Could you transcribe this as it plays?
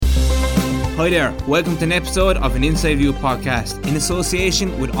Hi there, welcome to an episode of an Inside View podcast in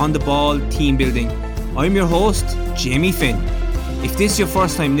association with On The Ball Team Building. I'm your host, Jamie Finn. If this is your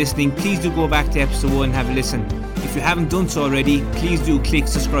first time listening, please do go back to episode 1 and have a listen. If you haven't done so already, please do click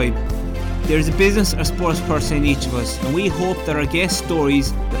subscribe. There is a business or sports person in each of us, and we hope that our guest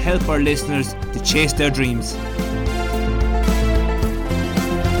stories will help our listeners to chase their dreams.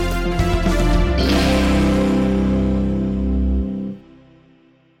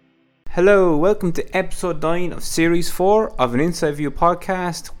 Hello, welcome to episode 9 of series 4 of an Inside View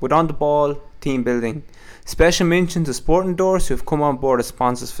podcast with On The Ball Team Building. Special mention to Sport Indoors who have come on board as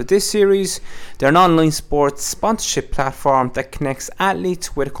sponsors for this series. They're an online sports sponsorship platform that connects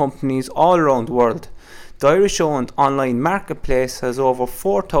athletes with companies all around the world. The Irish-owned online marketplace has over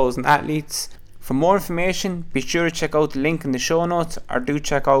 4,000 athletes. For more information, be sure to check out the link in the show notes or do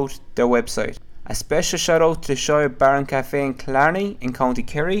check out their website. A special shout out to the Shire Bar and Cafe in Killarney in County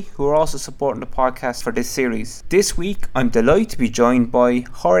Kerry, who are also supporting the podcast for this series. This week I'm delighted to be joined by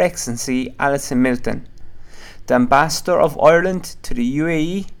Her Excellency Alison Milton, the Ambassador of Ireland to the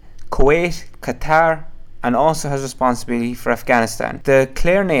UAE, Kuwait, Qatar, and also has responsibility for Afghanistan. The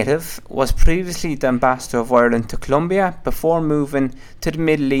Clare native was previously the Ambassador of Ireland to Colombia before moving to the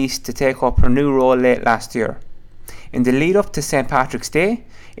Middle East to take up her new role late last year. In the lead up to St. Patrick's Day,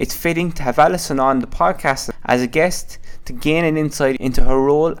 it's fitting to have Alison on the podcast as a guest to gain an insight into her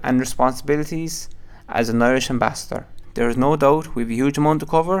role and responsibilities as an Irish ambassador. There is no doubt we have a huge amount to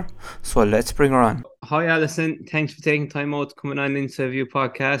cover, so let's bring her on. Hi Alison, thanks for taking time out to come on the Inside View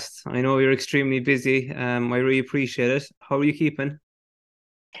podcast. I know you're extremely busy. I really appreciate it. How are you keeping?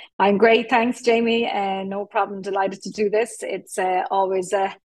 I'm great, thanks Jamie. No problem, delighted to do this. It's always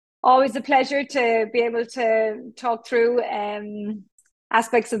a pleasure to be able to talk through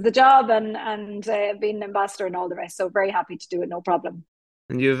aspects of the job and being an ambassador and all the rest. So very happy to do it, no problem.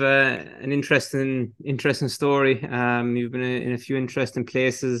 And you've an interesting story. You've been in a few interesting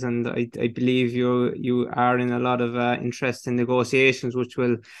places, and I believe you are in a lot of interesting negotiations, which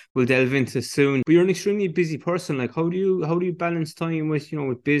we'll delve into soon. But you're an extremely busy person. Like, how do you balance time with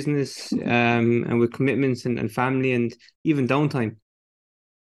with business and with commitments and family and even downtime?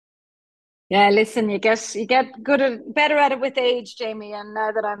 Yeah, listen, you get better at it with age, Jamie. And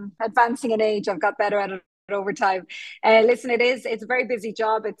now that I'm advancing in age, I've got better at it over time. Listen, it's a very busy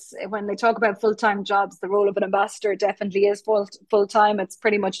job. It's when they talk about full-time jobs, the role of an ambassador definitely is full-time. It's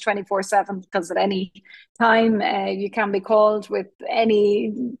pretty much 24/7 because at any time you can be called with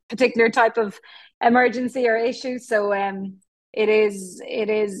any particular type of emergency or issue. So it is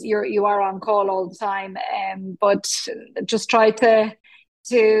you are on call all the time. But just try to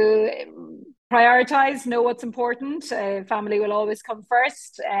prioritize, know what's important. Family will always come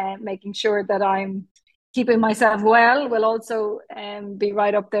first. Making sure that I'm keeping myself well will also be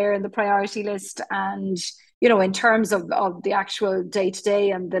right up there in the priority list. And in terms of the actual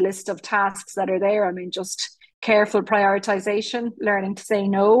day-to-day and the list of tasks that are there, I mean, just careful prioritization, learning to say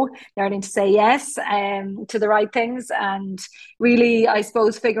no, learning to say yes to the right things, and really, I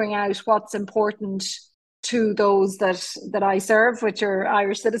suppose, figuring out what's important to those that I serve, which are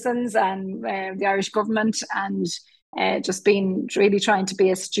Irish citizens and the Irish government, and just being really trying to be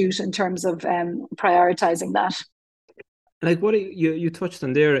astute in terms of prioritising that. Like what you touched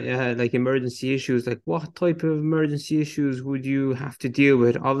on there, like emergency issues, like what type of emergency issues would you have to deal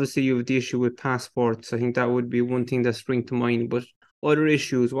with? Obviously you have the issue with passports. I think that would be one thing that springs to mind, but other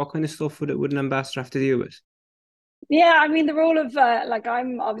issues, what kind of stuff would an ambassador have to deal with? Yeah, I mean, the role of,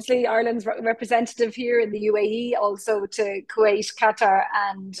 I'm obviously Ireland's representative here in the UAE, also to Kuwait, Qatar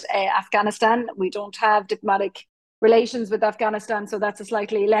and Afghanistan. We don't have diplomatic relations with Afghanistan, so that's a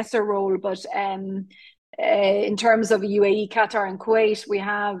slightly lesser role. But in terms of UAE, Qatar and Kuwait, we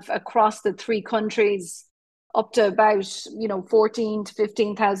have across the three countries up to about 14 to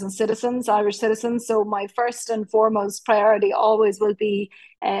 15,000 citizens, Irish citizens. So my first and foremost priority always will be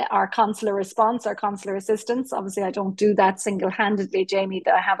our consular response, our consular assistance. Obviously, I don't do that single-handedly, Jamie.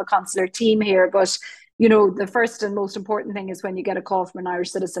 I have a consular team here, but the first and most important thing is when you get a call from an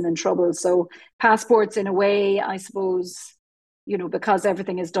Irish citizen in trouble. So passports, in a way, I suppose, because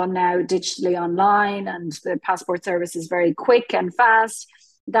everything is done now digitally online and the passport service is very quick and fast,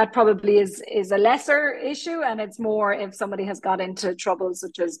 that probably is a lesser issue, and it's more if somebody has got into trouble,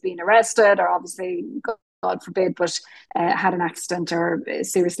 such as being arrested or obviously, God forbid, but had an accident or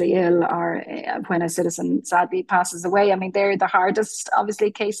seriously ill, or when a citizen sadly passes away. I mean, they're the hardest, obviously,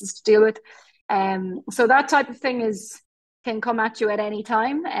 cases to deal with. So that type of thing can come at you at any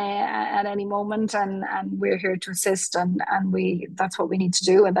time, at any moment, and we're here to assist, and that's what we need to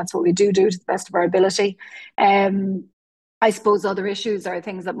do, and that's what we do to the best of our ability. I suppose other issues are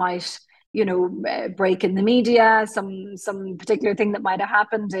things that might break in the media, some particular thing that might have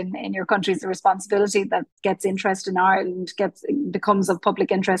happened in your country's responsibility that gets interest in Ireland, becomes of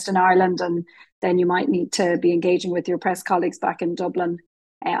public interest in Ireland, and then you might need to be engaging with your press colleagues back in Dublin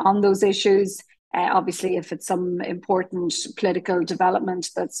on those issues. Obviously, if it's some important political development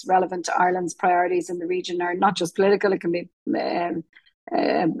that's relevant to Ireland's priorities in the region, or not just political, it can be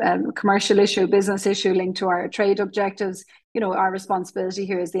a commercial issue, business issue linked to our trade objectives. Our responsibility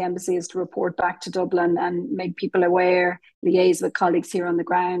here as the embassy is to report back to Dublin and make people aware, liaise with colleagues here on the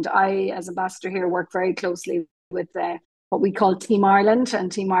ground. I, as ambassador here, work very closely with what we call Team Ireland,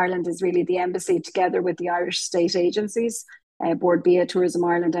 and Team Ireland is really the embassy together with the Irish state agencies, Board Bia, Tourism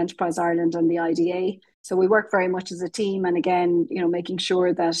Ireland, Enterprise Ireland, and the IDA. So we work very much as a team, and again, making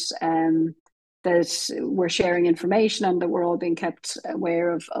sure that that we're sharing information and that we're all being kept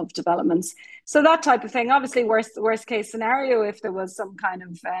aware of developments. So that type of thing. Obviously, worst case scenario, if there was some kind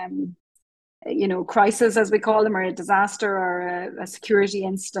of crisis, as we call them, or a disaster or a security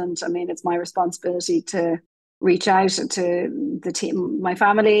incident, I mean, it's my responsibility to reach out to the team, my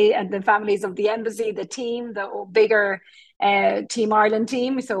family, and the families of the embassy, the team, the bigger Team Ireland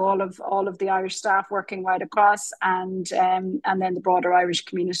team. So all of the Irish staff working right across, and then the broader Irish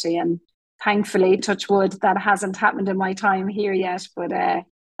community. And thankfully, touch wood, that hasn't happened in my time here yet, but I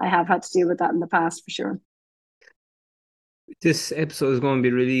have had to deal with that in the past for sure. This episode is going to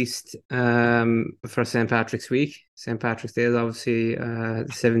be released for St. Patrick's Week. St. Patrick's Day is obviously the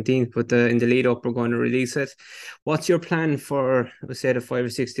 17th, but in the lead up, we're going to release it. What's your plan for, let's say, the 5 or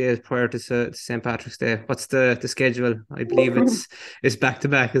 6 days prior to St. Patrick's Day? What's the schedule? I believe it's back to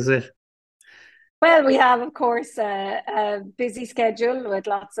back, is it? Well, we have, of course, a busy schedule with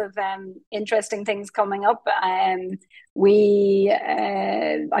lots of interesting things coming up. I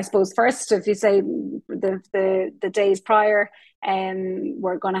suppose first, if you say the days prior,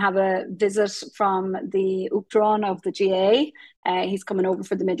 we're going to have a visit from the Uachtaráin of the GAA. He's coming over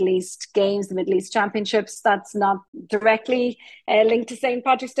for the Middle East Games, the Middle East Championships. That's not directly linked to St.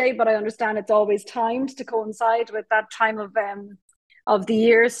 Patrick's Day, but I understand it's always timed to coincide with that time of the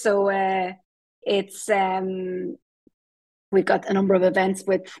year. So it's we've got a number of events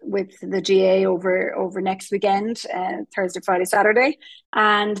with the GA over next weekend, Thursday, Friday, Saturday.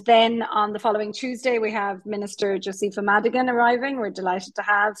 And then on the following Tuesday, we have Minister Josepha Madigan arriving. We're delighted to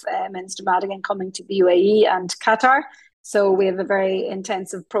have Minister Madigan coming to the UAE and Qatar. So we have a very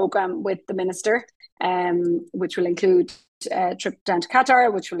intensive programme with the Minister, which will include a trip down to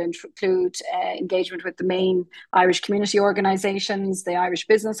Qatar, which will include engagement with the main Irish community organisations, the Irish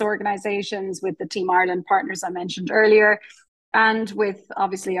business organisations, with the Team Ireland partners I mentioned earlier, and with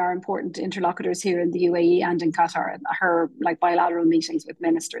obviously our important interlocutors here in the UAE and in Qatar, her bilateral meetings with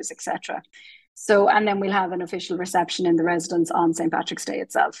ministers, etc. So, and then we'll have an official reception in the residence on St. Patrick's Day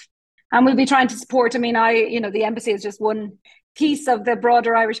itself. And we'll be trying to support, the embassy is just one piece of the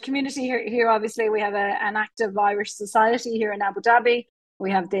broader Irish community here. Obviously, we have an active Irish society here in Abu Dhabi.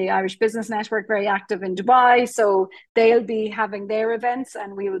 We have the Irish Business Network very active in Dubai. So they'll be having their events,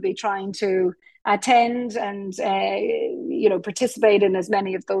 and we will be trying to attend and participate in as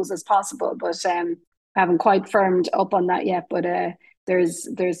many of those as possible. But haven't quite firmed up on that yet. But there's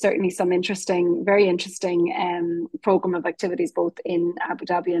certainly some very interesting program of activities both in Abu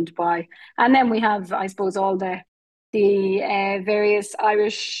Dhabi and Dubai. And then we have, I suppose, all the various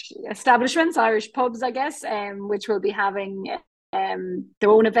Irish establishments, Irish pubs, I guess, which will be having their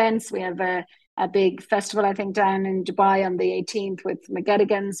own events. We have a big festival, I think, down in Dubai on the 18th with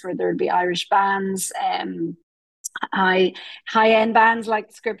McGettigan's, where there'll be Irish bands, high-end bands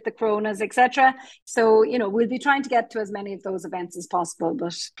like Script the Coronas, etc. So, we'll be trying to get to as many of those events as possible,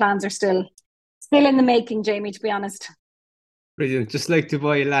 but plans are still in the making, Jamie, to be honest. Brilliant. Just like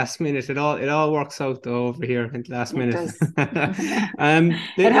Dubai last minute. It all works out though over here in the last minute.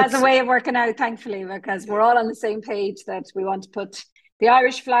 It has a way of working out, thankfully, because we're all on the same page that we want to put the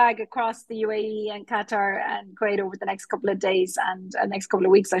Irish flag across the UAE and Qatar and Kuwait over the next couple of days and next couple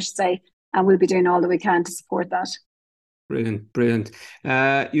of weeks, I should say. And we'll be doing all that we can to support that. Brilliant.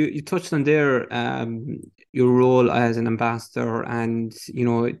 You touched on there your role as an ambassador and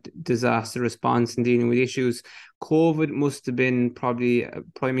disaster response and dealing with issues. COVID must have been probably a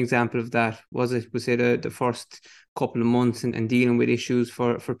prime example of that. Was it? Was it the first couple of months and dealing with issues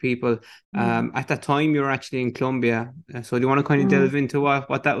for people? At that time, you were actually in Colombia. So do you want to kind of delve into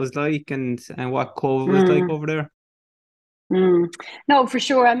what that was like and what COVID was like over there? No, for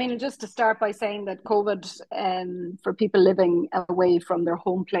sure. I mean, just to start by saying that COVID, for people living away from their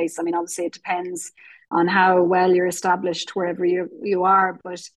home place, I mean, obviously it depends on how well you're established wherever you are.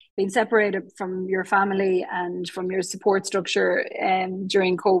 But being separated from your family and from your support structure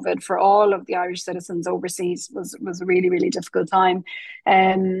during COVID for all of the Irish citizens overseas was a really, really difficult time.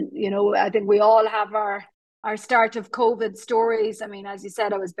 I think we all have our start of COVID stories. I mean, as you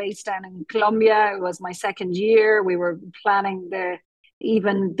said, I was based down in Colombia. It was my second year. We were planning the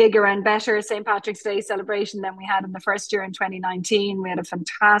even bigger and better St. Patrick's Day celebration than we had in the first year in 2019. We had a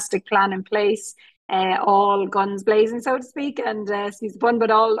fantastic plan in place, all guns blazing, so to speak, and excuse the pun,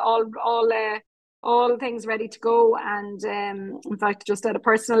 but all things ready to go. And in fact, just at a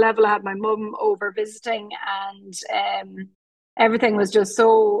personal level, I had my mum over visiting, and everything was just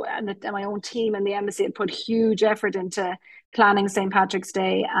so, and my own team and the embassy had put huge effort into planning St. Patrick's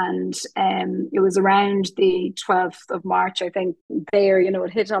Day. And it was around the 12th of March, I think, there,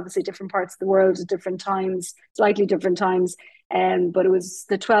 it hit obviously different parts of the world at different times, slightly different times. But it was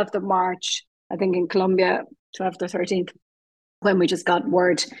the 12th of March, I think in Colombia, 12th or 13th, when we just got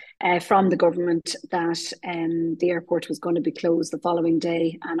word from the government that the airport was going to be closed the following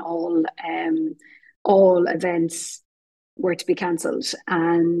day, and all events were to be cancelled.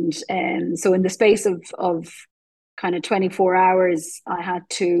 And so in the space of kind of 24 hours, I had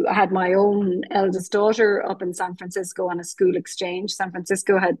my own eldest daughter up in San Francisco on a school exchange. San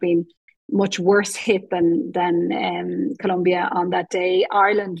Francisco had been much worse hit than Colombia on that day.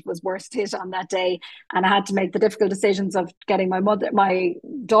 Ireland was worse hit on that day, and I had to make the difficult decisions of getting my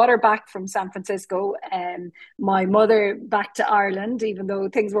daughter back from San Francisco, and my mother back to Ireland, even though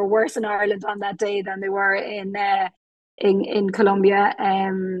things were worse in Ireland on that day than they were in Colombia.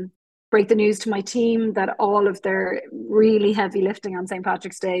 Break the news to my team that all of their really heavy lifting on St.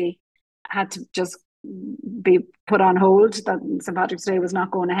 Patrick's Day had to just be put on hold, that St. Patrick's Day was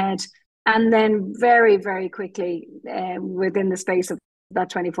not going ahead. And then very, very quickly, within the space of that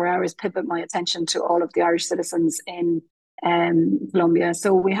 24 hours, pivot my attention to all of the Irish citizens in Colombia.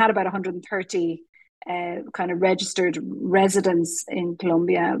 So we had about 130 kind of registered residents in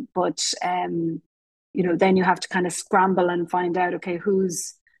Colombia, but then you have to kind of scramble and find out, okay,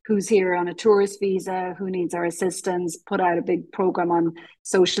 who's here on a tourist visa, who needs our assistance, put out a big program on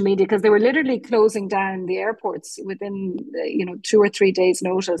social media, because they were literally closing down the airports within 2 or 3 days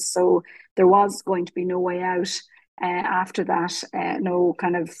notice. So there was going to be no way out after that, no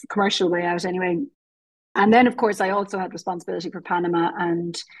kind of commercial way out anyway. And then, of course, I also had responsibility for Panama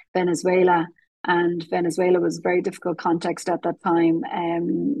and Venezuela, and Venezuela was a very difficult context at that time.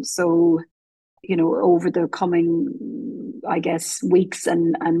 So over the coming, I guess, weeks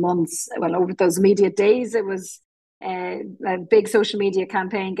and months, well, over those immediate days, it was a big social media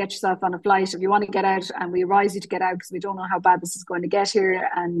campaign. Get yourself on a flight if you want to get out, and we advise you to get out because we don't know how bad this is going to get here,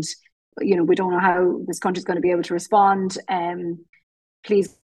 and we don't know how this country is going to be able to respond.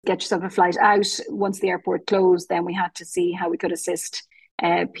 Please get yourself a flight out. Once the airport closed, then we had to see how we could assist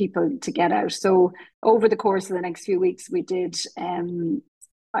people to get out. So over the course of the next few weeks, we did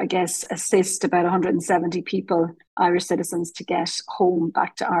I guess, assist about 170 people, Irish citizens, to get home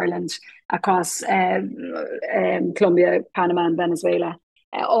back to Ireland across Colombia, Panama and Venezuela,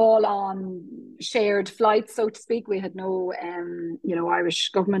 all on shared flights, so to speak. We had no, Irish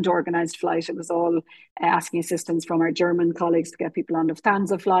government organised flight. It was all asking assistance from our German colleagues to get people on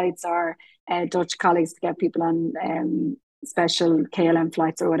Lufthansa flights, our Dutch colleagues to get people on special KLM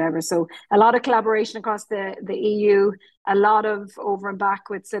flights or whatever. So a lot of collaboration across the EU, a lot of over and back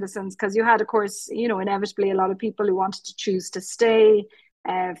with citizens, because you had, of course, inevitably a lot of people who wanted to choose to stay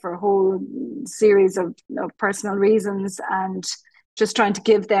for a whole series of personal reasons, and just trying to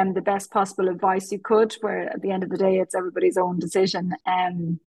give them the best possible advice you could, where at the end of the day, it's everybody's own decision.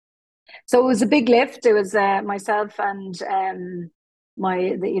 So it was a big lift. It was myself and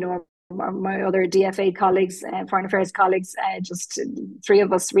my other DFA colleagues, foreign affairs colleagues, just three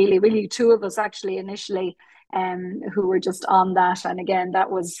of us, really two of us actually initially, who were just on that. And again,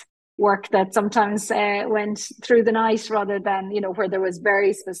 that was work that sometimes went through the night, rather than, where there was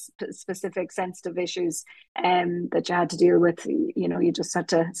very specific sensitive issues that you had to deal with. You just had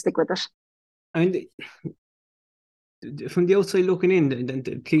to stick with it. And from the outside looking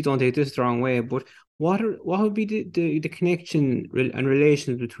in, please don't take this the wrong way, but what would be the connection and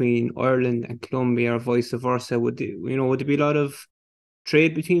relations between Ireland and Colombia, or vice versa? Would there be a lot of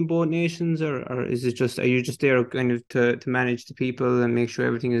trade between both nations, or is it just, are you just there kind of to manage the people and make sure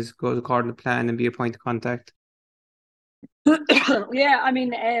everything goes according to plan and be a point of contact? Yeah, I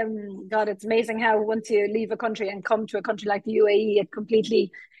mean, God, it's amazing how once you leave a country and come to a country like the UAE, it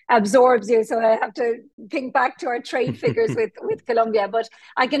completely absorbs you. So I have to think back to our trade figures with Colombia. But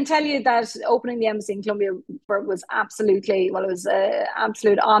I can tell you that opening the embassy in Colombia was absolutely, well, it was an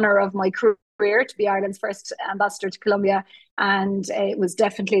absolute honor of my career. career to be Ireland's first ambassador to Colombia, and it was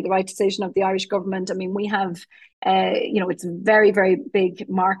definitely the right decision of the Irish government. I mean, we have, it's a very, very big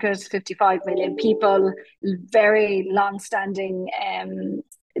market, 55 million people, very long-standing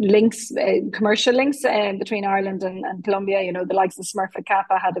links, commercial links between Ireland and Colombia. You know, the likes of Smurfit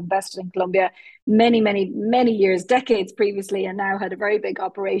Kappa had invested in Colombia many years, decades previously, and now had a very big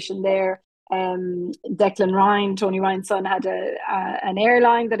operation there. Declan Ryan, Tony Ryan's son, had an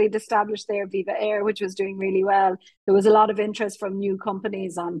airline that he'd established there, Viva Air, which was doing really well. There was a lot of interest from new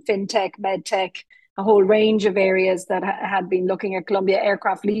companies on fintech, medtech, a whole range of areas that had been looking at Colombia.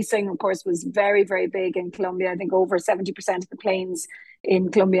 Aircraft leasing, of course, was very, very big in Colombia. I think over 70% of the planes in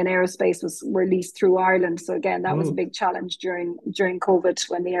Colombian aerospace were leased through Ireland. So again, that was a big challenge during COVID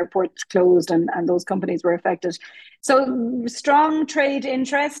when the airport closed and those companies were affected. So strong trade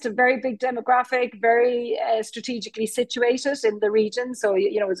interest, a very big demographic, very strategically situated in the region. So,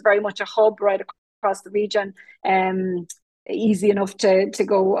 it's very much a hub right across the region. Easy enough to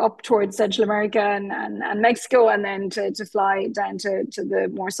go up towards Central America and Mexico, and then to fly down to the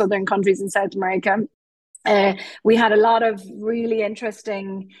more southern countries in South America. We had a lot of really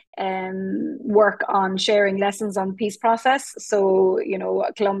interesting work on sharing lessons on the peace process. So,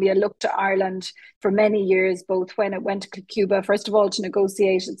 Colombia looked to Ireland for many years, both when it went to Cuba, first of all, to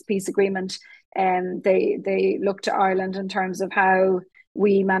negotiate its peace agreement. And they looked to Ireland in terms of how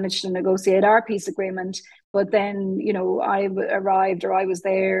we managed to negotiate our peace agreement. But then, I arrived, or I was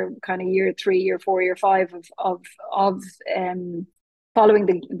there kind of year 3, year 4, year 5 of following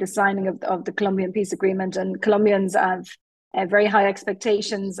the signing of the Colombian peace agreement. And Colombians have very high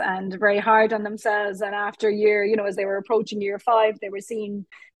expectations and very hard on themselves. And after a year, as they were approaching year 5, they were seeing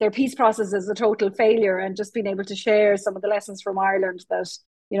their peace process as a total failure, and just being able to share some of the lessons from Ireland that,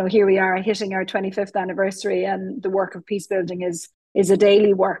 here we are hitting our 25th anniversary, and the work of peace building is a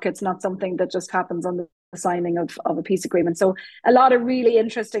daily work. It's not something that just happens on the signing of a peace agreement. So a lot of really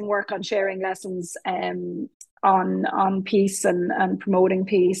interesting work on sharing lessons on peace and promoting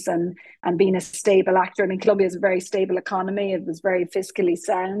peace and being a stable actor. I mean, Colombia is a very stable economy. It was very fiscally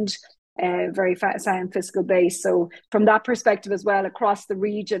sound, very sound fiscal base. So from that perspective as well, across the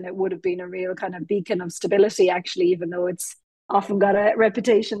region, it would have been a real kind of beacon of stability, actually, even though it's often got a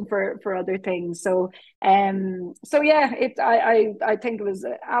reputation for other things. So yeah, I think it was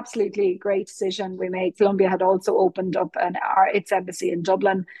an absolutely great decision we made. Colombia had also opened up its embassy in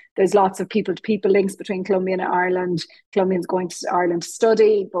Dublin. There's lots of people-to-people links between Colombia and Ireland. Colombians going to Ireland to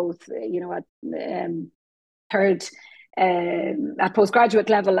study, both at postgraduate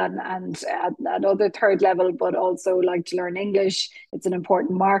level and at other third level, but also like to learn English. It's an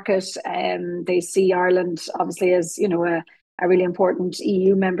important market. They see Ireland obviously as a really important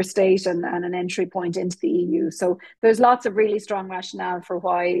EU member state and an entry point into the EU. So there's lots of really strong rationale for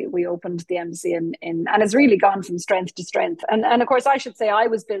why we opened the embassy and it's really gone from strength to strength. And of course, I should say I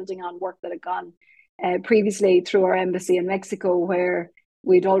was building on work that had gone previously through our embassy in Mexico, where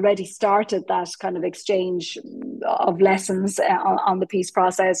we'd already started that kind of exchange of lessons on the peace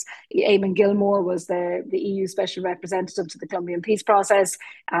process. Eamon Gilmore was the EU special representative to the Colombian peace process,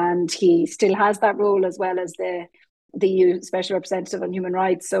 and he still has that role, as well as the EU Special Representative on Human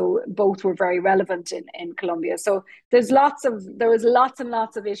Rights. So both were very relevant in Colombia. So there was lots and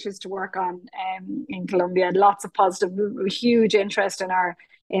lots of issues to work on in Colombia. Lots of positive, huge interest in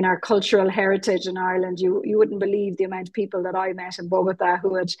our cultural heritage in Ireland. You wouldn't believe the amount of people that I met in Bogota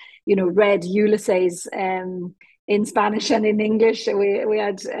who had read Ulysses in Spanish and in English. We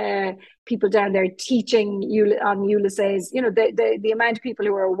had people down there teaching on Ulysses. The amount of people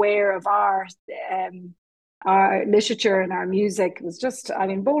who were aware of our literature and our music was just,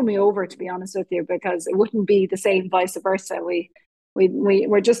 bowled me over, to be honest with you, because it wouldn't be the same vice versa.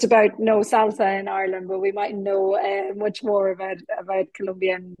 We're just about know salsa in Ireland, but we might know much more about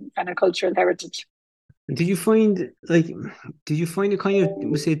Colombian kind of cultural heritage. Did you find it kind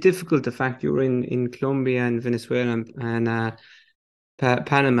of, say, difficult, the fact you were in Colombia and Venezuela and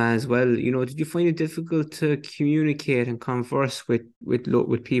Panama as well? Did you find it difficult to communicate and converse with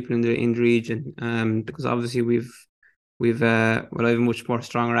people in the region? Because obviously I have a much more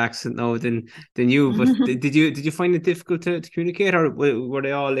stronger accent now than you. But did you find it difficult to communicate, or were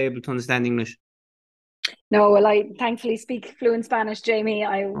they all able to understand English? No, well, I thankfully speak fluent Spanish, Jamie.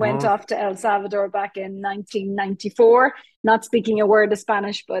 I went off to El Salvador back in 1994, not speaking a word of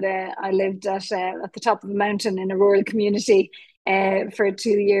Spanish, but I lived at the top of a mountain in a rural community for 2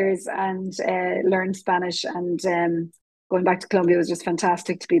 years and learned Spanish. And going back to Colombia was just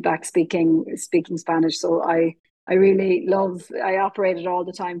fantastic to be back speaking Spanish. So I really I operated all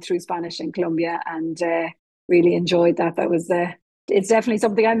the time through Spanish in Colombia and really enjoyed that. That was the it's definitely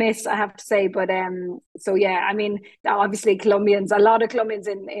something I miss, I have to say. But so yeah, I mean, obviously Colombians, a lot of Colombians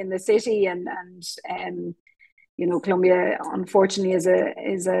in the city, and you know, Colombia unfortunately is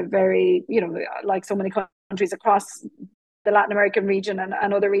a very, you know, like so many countries across the Latin American region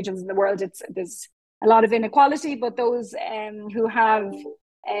and other regions in the world, there's a lot of inequality. But those who have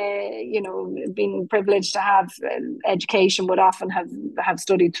you know, been privileged to have education would often have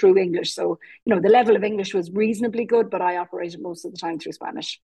studied through English. So, you know, the level of English was reasonably good, but I operated most of the time through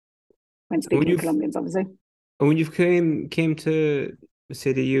Spanish when When speaking to you've Colombians, obviously. when you've came to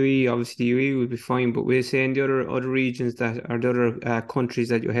say the UAE, obviously the UAE would be fine, but we're saying the other regions that are the other countries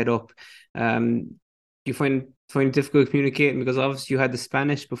that you head up, you find it difficult communicating because obviously you had the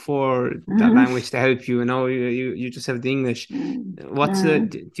Spanish before that Mm-hmm. language to help you, and now you just have the English. What's Mm-hmm.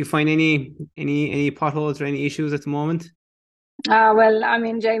 do you find any potholes or any issues at the moment? Well, I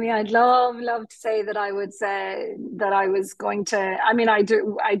mean, Jamie, I'd love to say that I would say that I was going to. I mean, I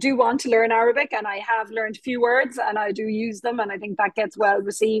do want to learn Arabic, and I have learned a few words, and I do use them, and I think that gets well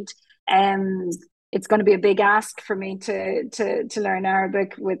received. Um, it's going to be a big ask for me to learn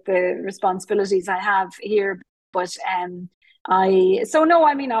Arabic with the responsibilities I have here, but so no,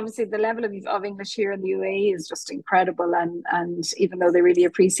 I mean, obviously the level of English here in the UAE is just incredible, and even though they really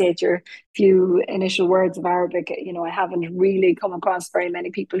appreciate your few initial words of Arabic, you know, I haven't really come across very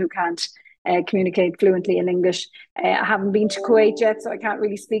many people who can't communicate fluently in English. I haven't been to Kuwait yet, so I can't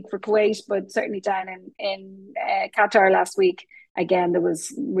really speak for Kuwait, but certainly down in Qatar last week, again, there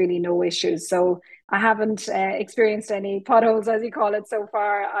was really no issues. So I haven't experienced any potholes, as you call it, so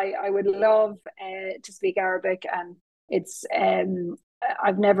far. I would love to speak Arabic, and it's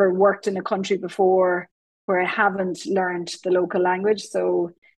I've never worked in a country before where I haven't learned the local language.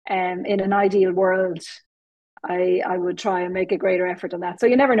 So in an ideal world, I would try and make a greater effort on that. So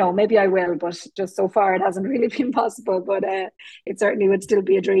you never know, maybe I will, but just so far it hasn't really been possible. But it certainly would still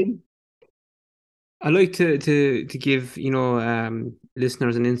be a dream. I like to give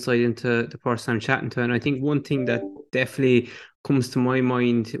listeners an insight into the person I'm chatting to, and I think one thing that definitely comes to my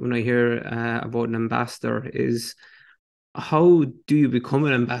mind when I hear about an ambassador is how do you become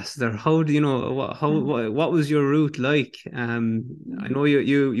an ambassador? How do you know what was your route like? I know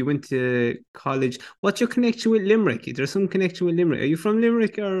you went to college. What's your connection with Limerick? Is there some connection with Limerick? Are you from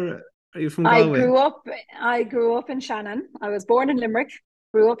Limerick or are you from I Galway? grew up I grew up in Shannon. I was born in Limerick,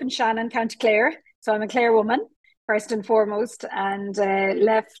 grew up in Shannon, County Clare. So I'm a Clare woman, first and foremost, and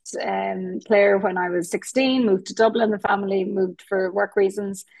left Clare when I was 16, moved to Dublin. The family moved for work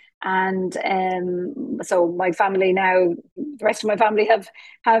reasons. And so my family now, the rest of my family have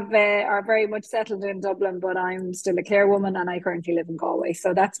are very much settled in Dublin, but I'm still a Clare woman, and I currently live in Galway.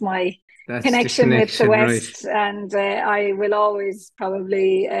 So that's my That's the connection with the connection, right? West, and I will always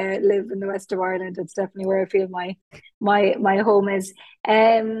probably live in the west of Ireland. It's definitely where I feel my home is.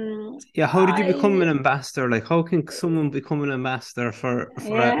 Yeah, how did you become I an ambassador? Like, how can someone become an ambassador for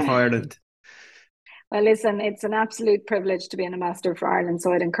Yeah. Ireland? Well, listen, it's an absolute privilege to be an ambassador for Ireland.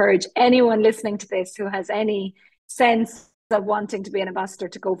 So I'd encourage anyone listening to this who has any sense of wanting to be an ambassador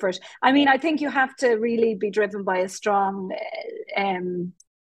to go for it. I mean, I think you have to really be driven by a strong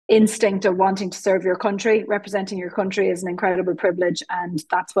instinct of wanting to serve your country. Representing your country is an incredible privilege, and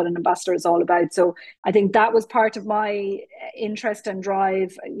that's what an ambassador is all about. So I think that was part of my interest and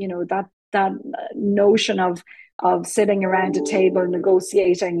drive. You know, that notion of sitting around a table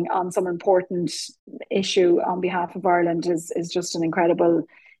negotiating on some important issue on behalf of Ireland is just an incredible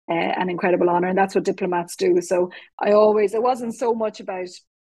honor, and that's what diplomats do. So it wasn't so much about,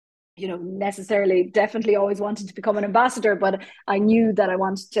 you know, necessarily definitely always wanted to become an ambassador, but I knew that I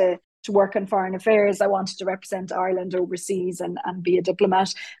wanted to work in foreign affairs. I wanted to represent Ireland overseas and be a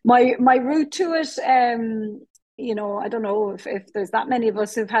diplomat. My route to it, you know, I don't know if there's that many of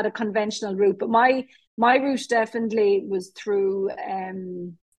us who've had a conventional route, but my route definitely was through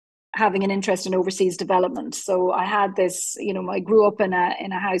having an interest in overseas development. So I had this, you know, I grew up in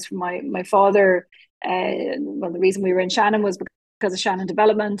a house from my father. Well, the reason we were in Shannon was because of Shannon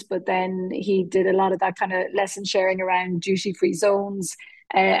Development, but then he did a lot of that kind of lesson sharing around duty-free zones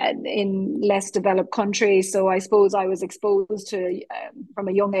in less developed countries. So I suppose I was exposed to, from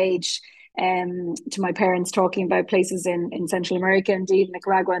a young age, to my parents talking about places in Central America, indeed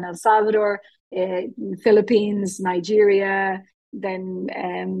Nicaragua and El Salvador, Philippines, Nigeria. Then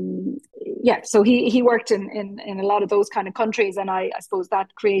so he worked in a lot of those kind of countries, and I suppose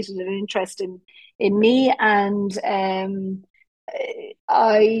that created an interest in me. And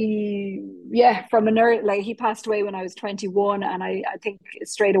from an early, like, he passed away when I was 21, and I think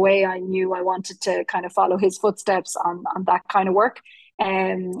straight away I knew I wanted to kind of follow his footsteps on that kind of work.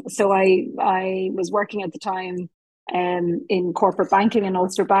 So I was working at the time in corporate banking in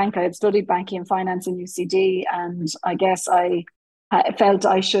Ulster Bank. I had studied banking and finance in UCD, and I guess I felt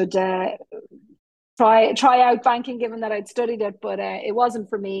I should try out banking, given that I'd studied it, but it wasn't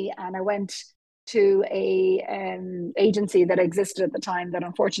for me. And I went to a agency that existed at the time that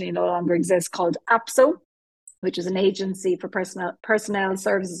unfortunately no longer exists, called APSO, which is an agency for personnel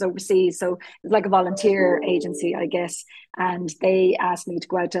services overseas. So it's like a volunteer agency, I guess. And they asked me to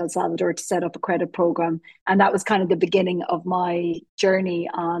go out to El Salvador to set up a credit program. And that was kind of the beginning of my journey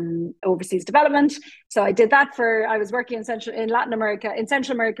on overseas development. So I did that I was working in Central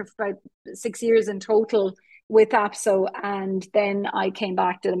America for about 6 years in total with APSO. And then I came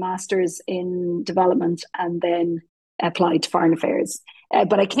back, did a master's in development, and then applied to foreign affairs.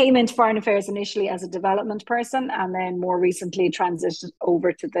 But I came into foreign affairs initially as a development person, and then more recently transitioned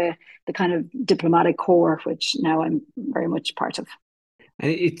over to the kind of diplomatic corps, which now I'm very much part of.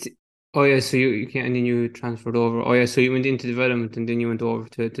 And so you can, and then you transferred over. Oh yeah, so you went into development and then you went over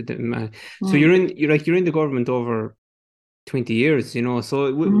to diplomatic. So you're in the government over 20 years, So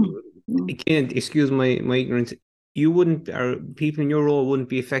again, excuse my ignorance. You wouldn't, or people in your role wouldn't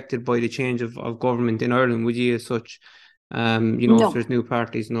be affected by the change of government in Ireland, would you, as such? No. If there's new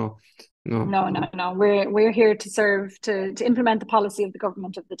parties, no. We're here to serve, to implement the policy of the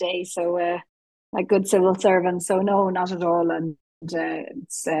government of the day. So, like good civil servants. So no, not at all. And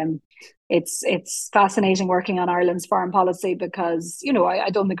it's fascinating working on Ireland's foreign policy because I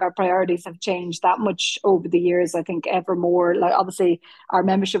don't think our priorities have changed that much over the years. I think ever more. Like obviously, our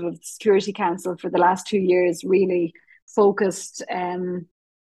membership of the Security Council for the last 2 years really focused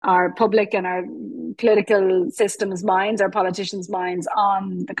our public and our political system's minds, our politicians' minds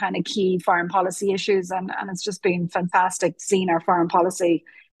on the kind of key foreign policy issues. And it's just been fantastic seeing our foreign policy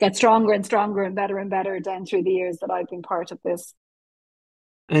get stronger and stronger and better down through the years that I've been part of this.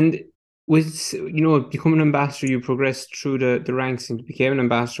 And with, becoming an ambassador, you progressed through the ranks and became an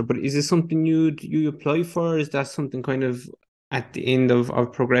ambassador, but is this something you apply for? Is that something kind of at the end of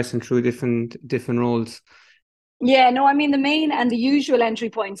progressing through different roles? Yeah, no, I mean, the main and the usual entry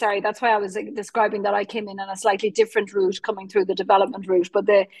point, sorry, that's why I was describing that I came in on a slightly different route coming through the development route. But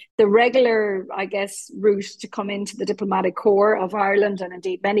the regular, I guess, route to come into the diplomatic corps of Ireland and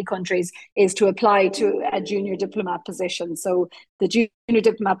indeed many countries is to apply to a junior diplomat position. So the junior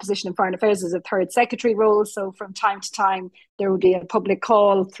diplomat position in foreign affairs is a third secretary role. So from time to time, there will be a public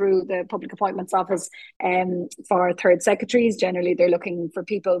call through the Public Appointments Office for third secretaries. Generally, they're looking for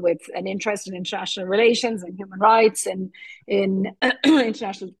people with an interest in international relations and human rights and in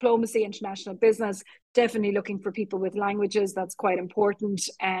international diplomacy, international business. Definitely looking for people with languages. That's quite important.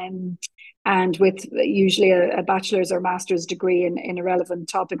 And with usually a bachelor's or master's degree in a relevant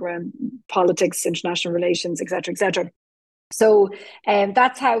topic around politics, international relations, etc., etc. So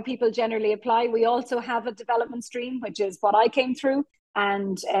that's how people generally apply. We also have a development stream, which is what I came through,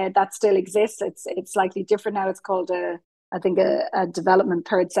 and that still exists. It's slightly different now. It's called a development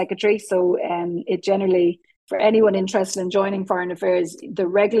third secretary. So it generally, for anyone interested in joining foreign affairs, the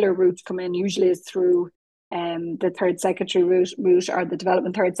regular route to come in usually is through the third secretary route or the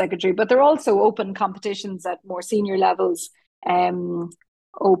development third secretary. But there are also open competitions at more senior levels.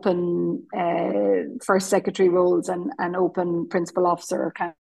 Open first secretary roles and open principal officer or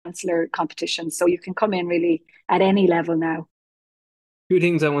councillor competitions. So you can come in really at any level now. Two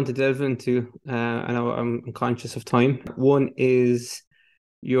things I want to delve into, and I'm conscious of time. One is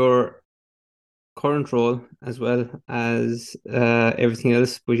your current role as well as everything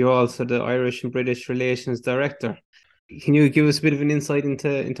else, but you're also the Irish and British Relations Director. Can you give us a bit of an insight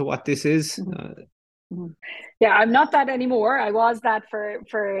into what this is? Yeah, I'm not that anymore. I was that for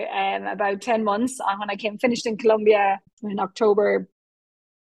about 10 months. When I finished in Colombia in October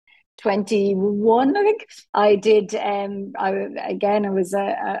 21, I think I did. It was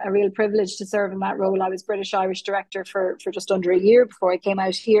a real privilege to serve in that role. I was British Irish Director for just under a year before I came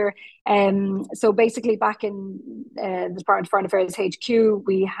out here. So basically, back in the Department of Foreign Affairs HQ,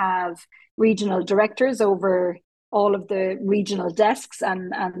 we have regional directors over all of the regional desks,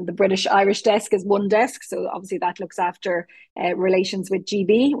 and the British Irish desk is one desk. So obviously that looks after relations with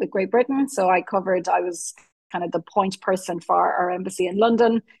GB, with Great Britain. So I was kind of the point person for our embassy in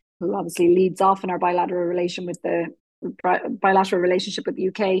London, who obviously leads off in our bilateral relationship with the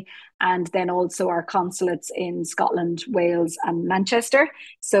UK, and then also our consulates in Scotland, Wales and Manchester.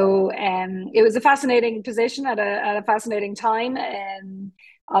 So it was a fascinating position at a fascinating time.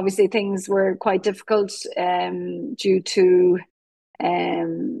 Obviously, things were quite difficult due to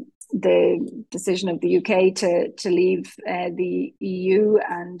the decision of the UK to leave the EU,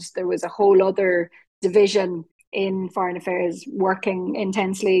 and there was a whole other division in foreign affairs working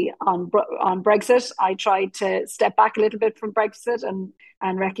intensely on Brexit. I tried to step back a little bit from Brexit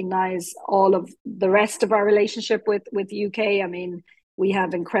and recognise all of the rest of our relationship with the UK. I mean, we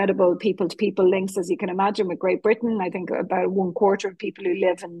have incredible people-to-people links, as you can imagine, with Great Britain. I think about 1/4 of people who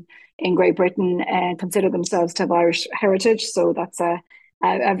live in Great Britain consider themselves to have Irish heritage. So that's a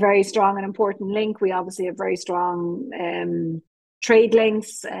very strong and important link. We obviously have very strong trade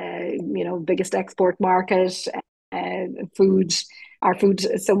links, biggest export market, food.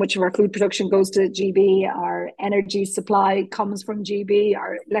 So much of our food production goes to GB. Our energy supply comes from GB.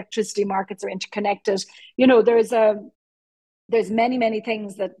 Our electricity markets are interconnected. There's many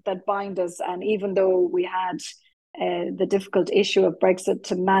things that bind us. And even though we had the difficult issue of Brexit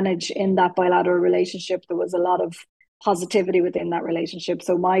to manage in that bilateral relationship, there was a lot of positivity within that relationship.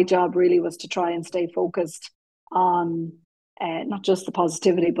 So my job really was to try and stay focused on not just the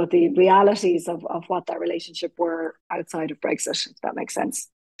positivity, but the realities of what that relationship were outside of Brexit, if that makes sense.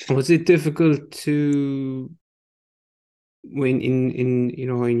 Was it difficult to, when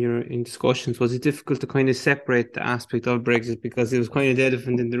in discussions, was it difficult to kind of separate the aspect of Brexit, because it was kind of the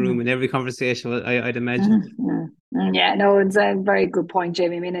elephant in the room in every conversation, I'd imagine? Yeah, no, it's a very good point,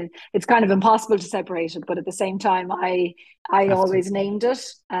 Jamie. I mean, it's kind of impossible to separate it, but at the same time, I always named it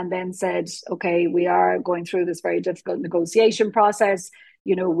and then said, okay, we are going through this very difficult negotiation process.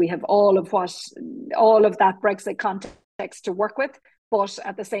 We have all of that Brexit context to work with, but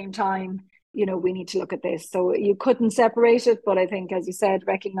at the same time, we need to look at this. So you couldn't separate it, but I think, as you said,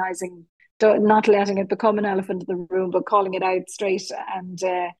 recognizing, not letting it become an elephant in the room, but calling it out straight, and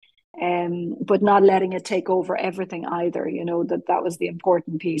but not letting it take over everything either. That was the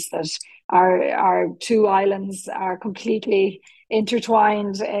important piece, that our two islands are completely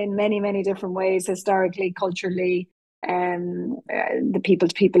intertwined in many different ways, historically, culturally, the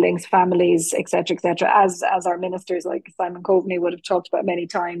people-to-people links, families, etc., as our ministers like Simon Coveney would have talked about many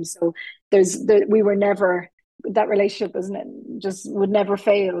times. So that relationship would never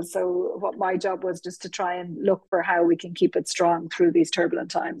fail. So what my job was just to try and look for how we can keep it strong through these turbulent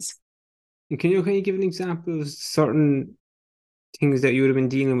times. Can you give an example of certain things that you would have been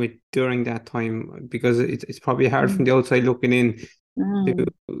dealing with during that time? Because it's probably hard from the outside looking in to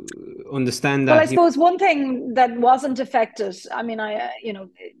understand that. Well, I suppose one thing that wasn't affected, I mean,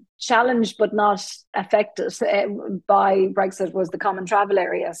 challenged but not affected by Brexit, was the common travel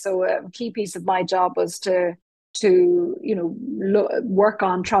area. So a key piece of my job was to work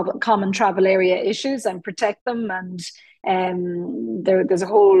on common travel area issues and protect them. And there's a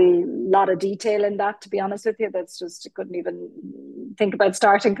whole lot of detail in that, to be honest with you. That's just, I couldn't even think about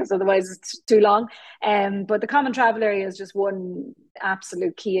starting, because otherwise it's too long. But the common travel area is just one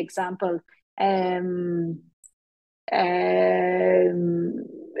absolute key example. As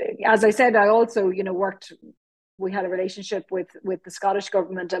I said, I also, we had a relationship with the Scottish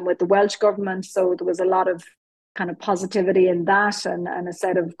government and with the Welsh government. So there was a lot of kind of positivity in that, and a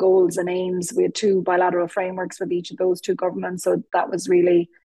set of goals and aims. We had 2 bilateral frameworks with each of those 2 governments. So that was really,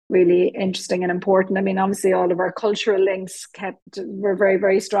 really interesting and important. I mean, obviously all of our cultural links were very,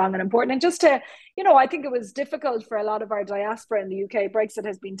 very strong and important. And just to, I think it was difficult for a lot of our diaspora in the UK. Brexit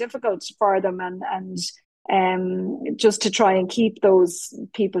has been difficult for them, and just to try and keep those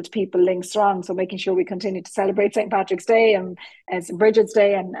people-to-people links strong. So making sure we continue to celebrate St. Patrick's Day and St. Bridget's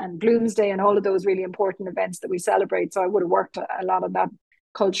Day and Bloom's Day and all of those really important events that we celebrate. So I would have worked a lot on that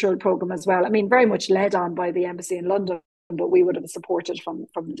cultural program as well. I mean, very much led on by the embassy in London, but we would have supported from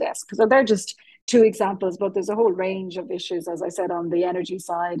the desk. So they're just 2 examples, but there's a whole range of issues, as I said, on the energy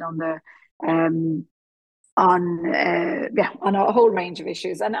side, on the on a whole range of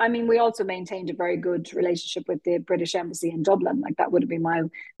issues. And I mean, we also maintained a very good relationship with the British Embassy in Dublin. Like, that would have been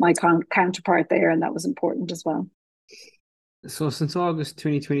my counterpart there, and that was important as well. So since August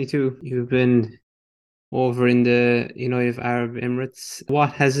 2022, you've been over in the United Arab Emirates.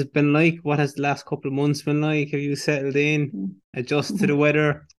 What has it been like? What has the last couple of months been like? Have you settled in, adjusted to the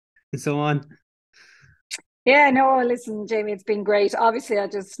weather and so on? Yeah, no, listen, Jamie, it's been great. Obviously,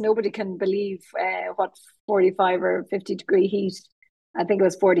 nobody can believe what 45 or 50 degree heat, I think it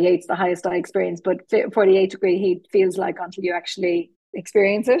was 48 is the highest I experienced, but 48 degree heat feels like until you actually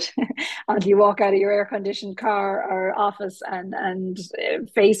experience it, until you walk out of your air-conditioned car or office and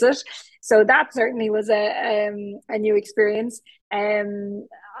face it. So that certainly was a new experience. I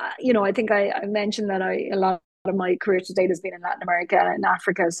think I mentioned that a lot of my career to date has been in Latin America and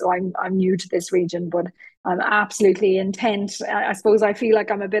Africa, so I'm new to this region, but I'm absolutely intent. I suppose I feel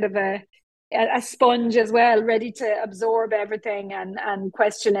like I'm a bit of a sponge as well, ready to absorb everything and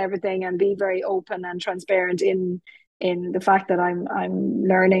question everything and be very open and transparent in in the fact that I'm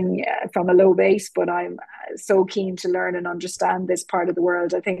learning from a low base, but I'm so keen to learn and understand this part of the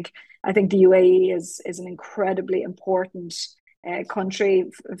world. I think the UAE is an incredibly important country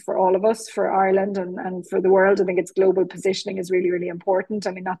for all of us, for Ireland and for the world. I think its global positioning is really, really important.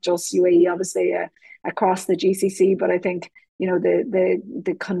 I mean, not just UAE, obviously, across the GCC, but I think, you know,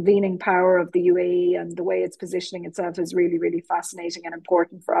 the convening power of the UAE and the way it's positioning itself is really, really fascinating and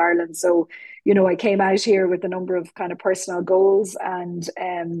important for Ireland. So, you know, I came out here with a number of kind of personal goals, and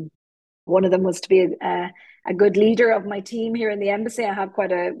one of them was to be a good leader of my team here in the embassy. I have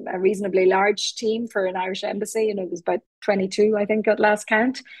quite a reasonably large team for an Irish embassy. You know, there's about 22, I think, at last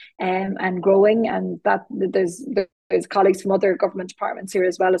count, and growing. And that there's colleagues from other government departments here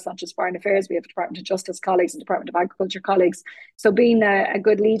as well. It's not just Foreign Affairs. We have Department of Justice colleagues and Department of Agriculture colleagues. So being a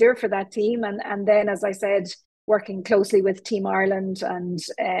good leader for that team, and then, as I said, working closely with Team Ireland and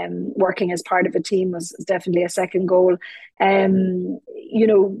working as part of a team was definitely a second goal. You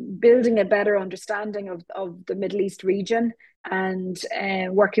know, building a better understanding of the Middle East region, and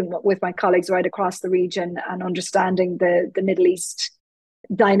working with my colleagues right across the region and understanding the Middle East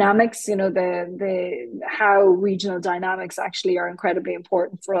dynamics, you know, the how regional dynamics actually are incredibly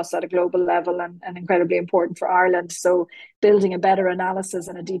important for us at a global level, and incredibly important for Ireland. So building a better analysis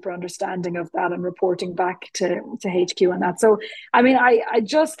and a deeper understanding of that and reporting back to HQ on that. So I mean, I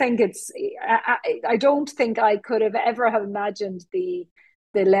just think I don't think I could have ever have imagined the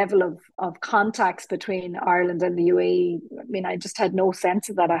level of contacts between Ireland and the UAE. I mean, I just had no sense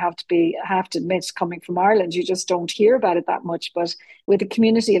of that. I have to admit, coming from Ireland, you just don't hear about it that much. But with a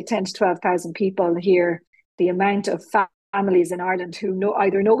community of 10 to 12,000 people here, the amount of families in Ireland who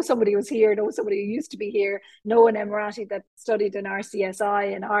either know somebody who's here, know somebody who used to be here, know an Emirati that studied in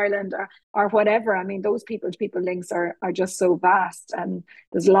RCSI in Ireland, or whatever. I mean, those people to people links are just so vast, and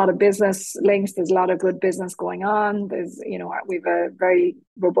there's a lot of business links. There's a lot of good business going on. There's, you know, we've a very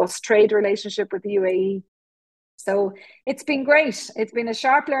robust trade relationship with the UAE. So it's been great. It's been a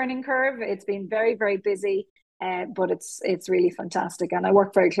sharp learning curve. It's been very, very busy. But it's really fantastic. And I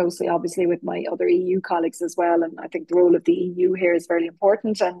work very closely, obviously, with my other EU colleagues as well. And I think the role of the EU here is very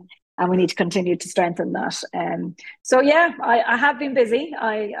important, and we need to continue to strengthen that. So, yeah, I have been busy.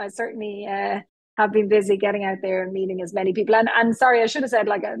 I certainly have been busy getting out there and meeting as many people. And sorry, I should have said,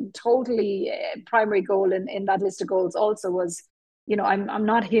 like, a totally primary goal in that list of goals also was, you know, I'm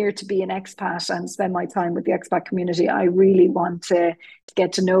not here to be an expat and spend my time with the expat community. I really want to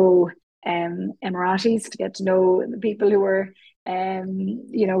get to know Emiratis, to get to know the people who are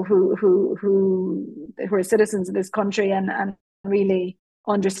you know, who are citizens of this country, and really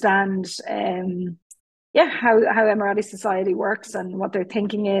understand how Emirati society works and what their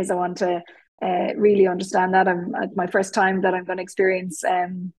thinking is. I want to really understand that. I'm at my first time that I'm going to experience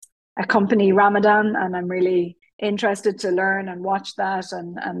a company Ramadan, and I'm really interested to learn and watch that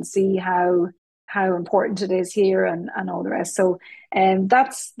and see how important it is here, and all the rest. So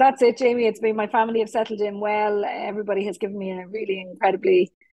that's it, Jamie. It's been, my family have settled in well. Everybody has given me a really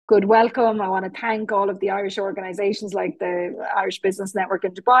incredibly good welcome. I want to thank all of the Irish organisations like the Irish Business Network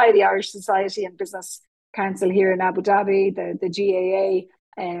in Dubai, the Irish Society and Business Council here in Abu Dhabi, the GAA,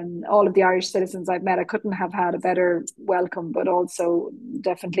 and all of the Irish citizens I've met. I couldn't have had a better welcome, but also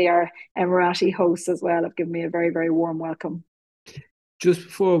definitely our Emirati hosts as well have given me a very, very warm welcome. Just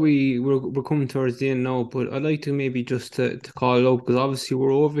before we're coming towards the end now, but I'd like to maybe just to call it out, because obviously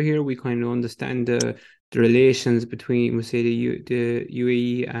we're over here, we kind of understand the relations between, we say, the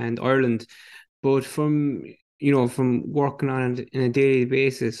UAE and Ireland, but from working on it in a daily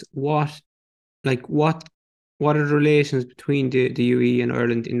basis, what are the relations between the UAE and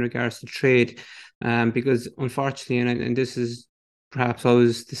Ireland in regards to trade? Because unfortunately, and this is perhaps I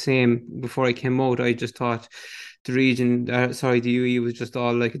was the same before I came out, I just thought the region, the UAE was just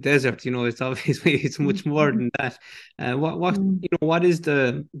all like a desert. You know, it's obviously it's much more than that. What is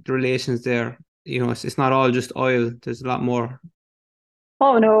the relations there? You know, it's not all just oil. There's a lot more.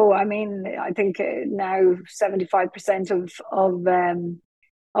 Oh no, I mean, I think now 75%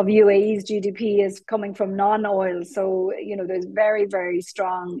 of UAE's GDP is coming from non-oil. So, you know, there's very, very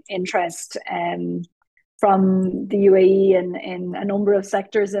strong interest from the UAE in a number of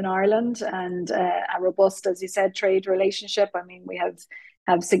sectors in Ireland, and a robust, as you said, trade relationship. I mean, we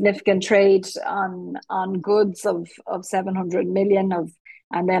have significant trade on goods of 700 million,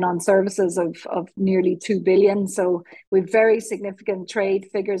 and then on services of nearly 2 billion. So we've very significant trade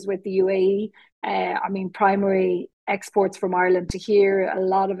figures with the UAE. I mean, primary exports from Ireland to here, a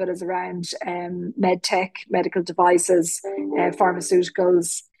lot of it is around med tech, medical devices,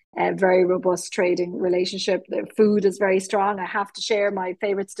 pharmaceuticals. A very robust trading relationship. The food is very strong. I have to share my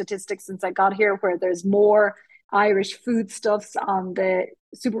favorite statistics since I got here, where there's more Irish foodstuffs on the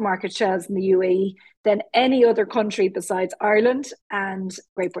supermarket shelves in the UAE than any other country besides Ireland and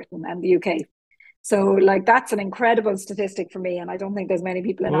Great Britain and the UK. So like that's an incredible statistic for me, and I don't think there's many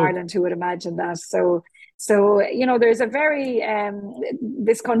people in Ireland who would imagine that. So you know, there's a very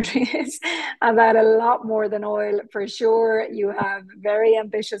this country is about a lot more than oil for sure. You have a very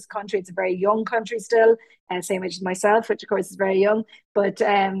ambitious country. It's a very young country still, and same as myself, which of course is very young. But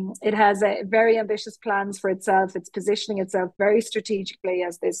it has a very ambitious plans for itself. It's positioning itself very strategically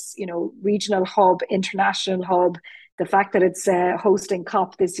as this, you know, regional hub, international hub. The fact that it's hosting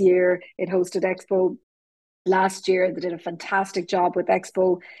COP this year, it hosted Expo last year. They did a fantastic job with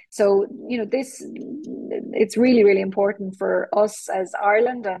Expo. So, you know, it's really, really important for us as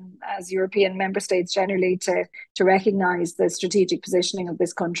Ireland and as European member states generally to recognise the strategic positioning of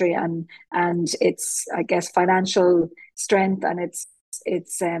this country and its, I guess, financial strength and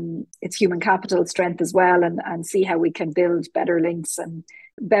its human capital strength as well, and see how we can build better links and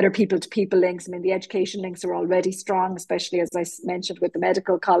better people to people links. I mean, the education links are already strong, especially as I mentioned with the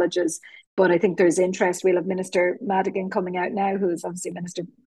medical colleges. But I think there's interest. We'll have Minister Madigan coming out now, who is obviously Minister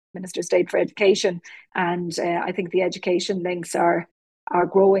of State for Education, and I think the education links are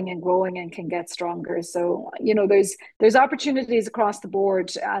growing and can get stronger. So, you know, there's opportunities across the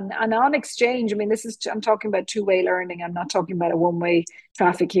board and on exchange. I mean, I'm talking about two-way learning. I'm not talking about a one-way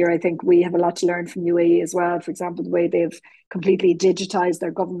traffic here. I think we have a lot to learn from UAE as well. For example, the way they've completely digitized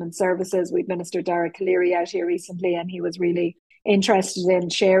their government services. We've Minister Derek Calibri out here recently, and he was really interested in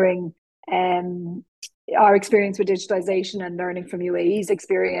sharing our experience with digitization and learning from UAE's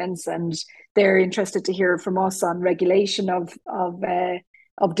experience, and they're interested to hear from us on regulation of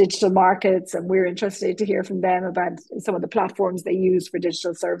digital markets, and we're interested to hear from them about some of the platforms they use for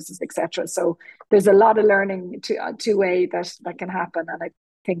digital services, etc. So there's a lot of learning two-way that can happen, and I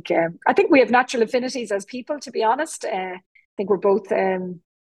think we have natural affinities as people. To be honest, I think we're both,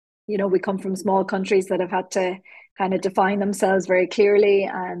 you know, we come from small countries that have had to kind of define themselves very clearly,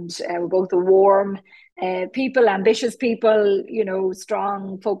 and we're both a warm people, ambitious people, you know,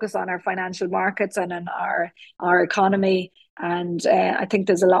 strong focus on our financial markets and on our economy. And I think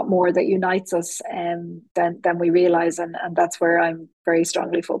there's a lot more that unites us than we realize, and that's where I'm very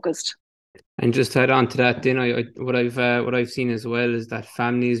strongly focused. And just to add on to that, then what I've seen as well is that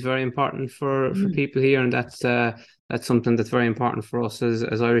family is very important for people here, and that's something that's very important for us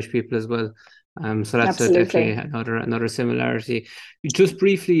as Irish people as well. So that's definitely another similarity. Just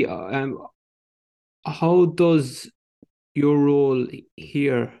briefly, how does your role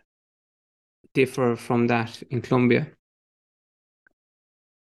here differ from that in Colombia?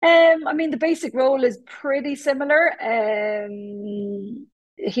 I mean, the basic role is pretty similar.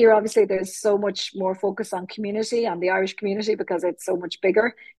 Here, obviously, there's so much more focus on the Irish community, because it's so much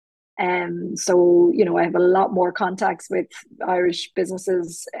bigger. So, you know, I have a lot more contacts with Irish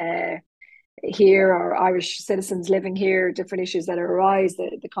businesses here, or Irish citizens living here, different issues that arise.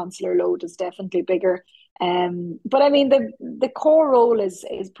 The consular load is definitely bigger. But I mean, the core role is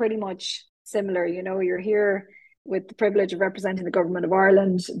pretty much similar. You know, you're here with the privilege of representing the government of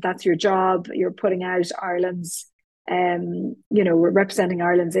Ireland. That's your job. You're putting out Ireland's, you know, we're representing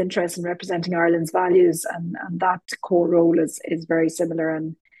Ireland's interests and representing Ireland's values, and that core role is very similar.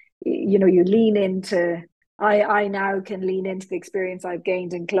 And you know, you lean into. I now can lean into the experience I've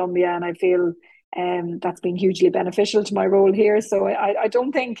gained in Colombia, and I feel that's been hugely beneficial to my role here. So I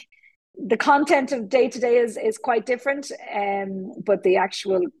don't think the content of day to day is quite different, but the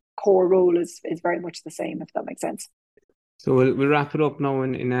actual core role is very much the same, if that makes sense. So we'll wrap it up now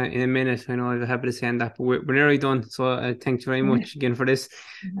in a minute. I know I have a habit of saying that, but we're nearly done. So thank you very much again for this.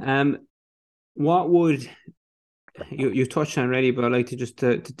 What would you touched on already, but I'd like to just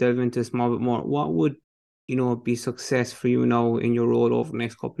to delve into a small bit more. What would, you know, be success for you now in your role over the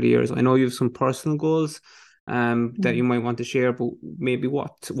next couple of years? I know you have some personal goals that you might want to share, but maybe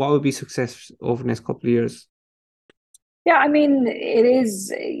what would be success over the next couple of years? Yeah, I mean, it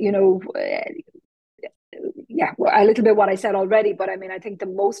is, you know, a little bit what I said already, but I mean, I think the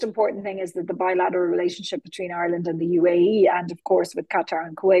most important thing is that the bilateral relationship between Ireland and the UAE, and of course with Qatar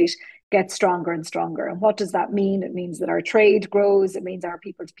and Kuwait, gets stronger and stronger. And what does that mean? It means that our trade grows. It means our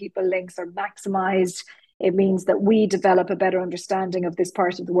people-to-people links are maximized. It means that we develop a better understanding of this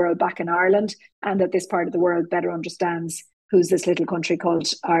part of the world back in Ireland, and that this part of the world better understands who's this little country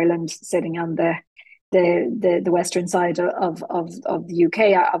called Ireland sitting on the western side of the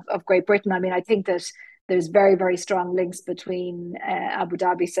UK, of Great Britain. I mean, I think that there's very, very strong links between Abu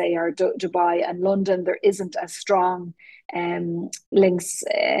Dhabi, say, or Dubai and London. There isn't as strong links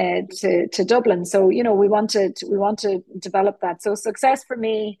to Dublin. So, you know, we want to develop that. So success for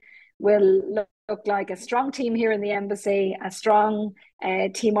me will look like a strong team here in the embassy, a strong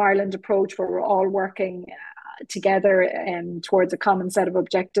Team Ireland approach where we're all working together towards a common set of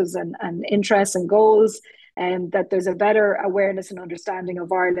objectives and interests and goals, and that there's a better awareness and understanding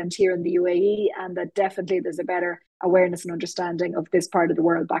of Ireland here in the UAE, and that definitely there's a better awareness and understanding of this part of the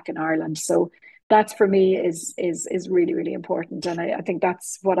world back in Ireland. So that's for me is really, really important, and I think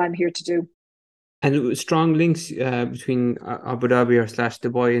that's what I'm here to do. And strong links between Abu Dhabi or slash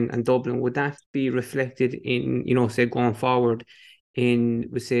Dubai and Dublin, would that be reflected in, say going forward in,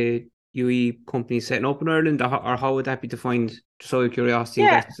 we say, UAE companies setting up in Ireland, or how would that be defined? Just out of curiosity.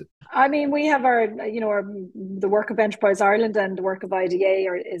 Yeah, I mean, we have the work of Enterprise Ireland and the work of IDA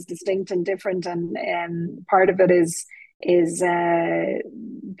is distinct and different, and part of it is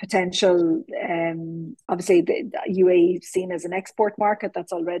potential. Obviously, the UAE seen as an export market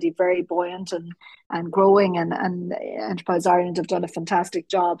that's already very buoyant and growing, and Enterprise Ireland have done a fantastic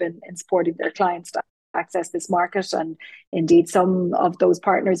job in supporting their clients to access this market, and indeed some of those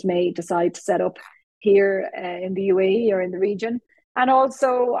partners may decide to set up here in the UAE or in the region. And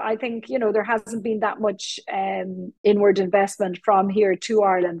also, I think, there hasn't been that much inward investment from here to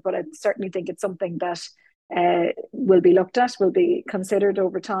Ireland, but I certainly think it's something that will be looked at, will be considered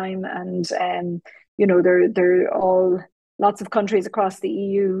over time. And, there are all lots of countries across the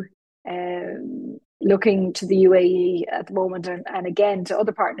EU looking to the UAE at the moment, and again to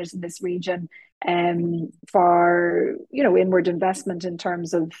other partners in this region for inward investment in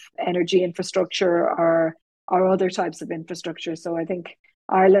terms of energy infrastructure or other types of infrastructure. So I think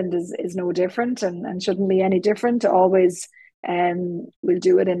Ireland is no different and shouldn't be any different. Always we'll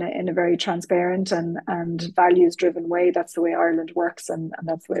do it in a very transparent and values driven way. That's the way Ireland works, and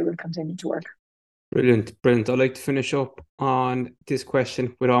that's the way we'll continue to work. Brilliant. I'd like to finish up on this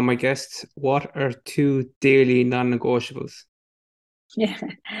question with all my guests. What are 2 daily non-negotiables? Yeah.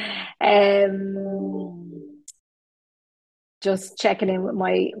 Just checking in with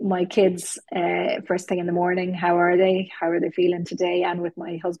my kids first thing in the morning. How are they feeling today? And with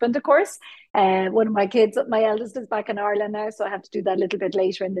my husband, of course. One of my kids, my eldest, is back in Ireland now, so I have to do that a little bit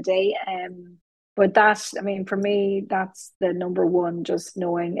later in the day. But that, I mean, for me, that's the number one, just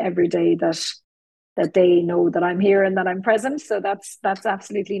knowing every day that they know that I'm here and that I'm present. So that's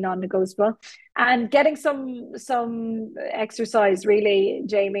absolutely non-negotiable. And getting some exercise, really,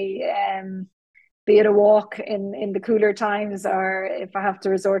 Jamie, be it a walk in the cooler times, or if I have to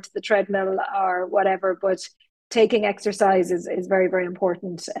resort to the treadmill or whatever, but taking exercise is very, very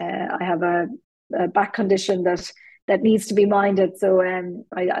important. I have a back condition that needs to be minded. So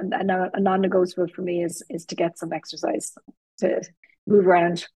a non-negotiable for me is to get some exercise, to move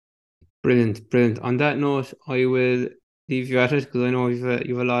around. Brilliant. On that note, I will leave you at it because I know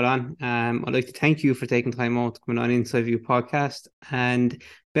you've a lot on. I'd like to thank you for taking time out to come on Inside View podcast, and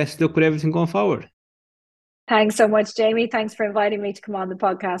best luck with everything going forward. Thanks so much, Jamie. Thanks for inviting me to come on the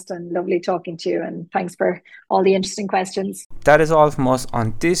podcast, and lovely talking to you, and thanks for all the interesting questions. That is all from us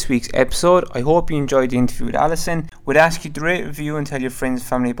on this week's episode. I hope you enjoyed the interview with Alison. We'd ask you to rate, review and tell your friends and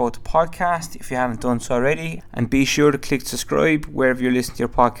family about the podcast if you haven't done so already, and be sure to click subscribe wherever you listen to your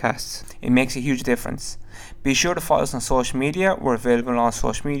podcasts. It makes a huge difference. Be sure to follow us on social media. We're available on all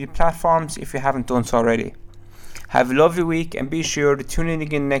social media platforms if you haven't done so already. Have a lovely week, and be sure to tune in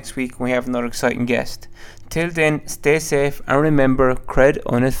again next week when we have another exciting guest. Till then, stay safe and remember, cred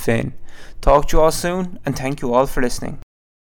unit fin. Talk to you all soon, and thank you all for listening.